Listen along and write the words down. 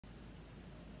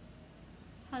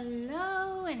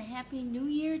Hello and Happy New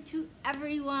Year to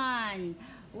everyone.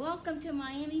 Welcome to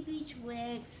Miami Beach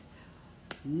Wigs.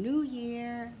 New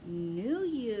year, new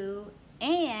you,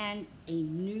 and a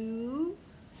new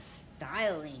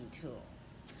styling tool.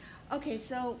 Okay,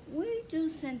 so we do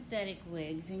synthetic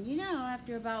wigs, and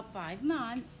after about 5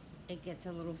 months, it gets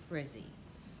a little frizzy.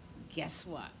 Guess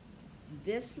what?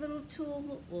 This little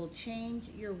tool will change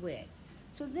your wig.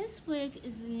 So this wig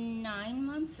is 9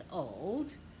 months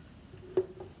old.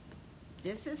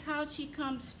 This is how she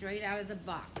comes straight out of the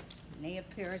box. Naya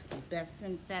Paris, the best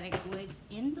synthetic wigs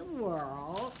in the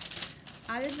world.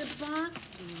 Out of the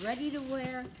box, ready to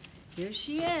wear. Here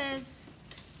she is.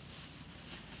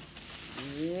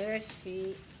 Here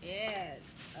she is.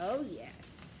 Oh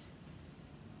yes.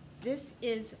 This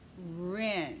is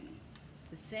Rin.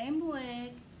 The same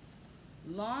wig,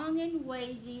 long and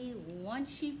wavy.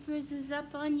 Once she frizzes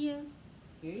up on you,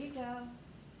 here you go.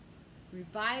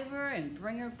 Revive her and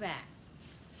bring her back.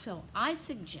 So I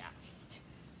suggest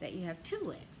that you have two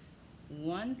wigs.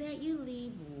 One that you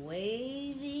leave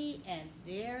wavy and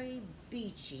very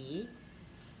beachy.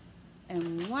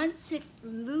 And once it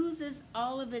loses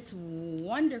all of its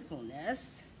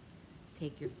wonderfulness,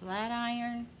 take your flat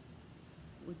iron,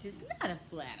 which is not a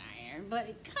flat iron, but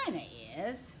it kind of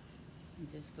is,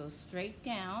 and just go straight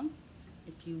down.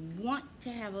 If you want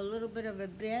to have a little bit of a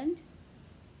bend,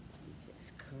 you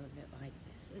just curve it like this.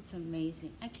 It's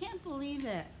amazing. I can't believe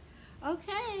it.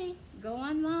 Okay, go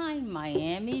online,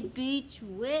 Miami Beach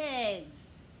Wigs,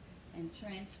 and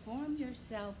transform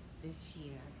yourself this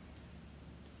year.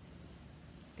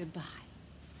 Goodbye.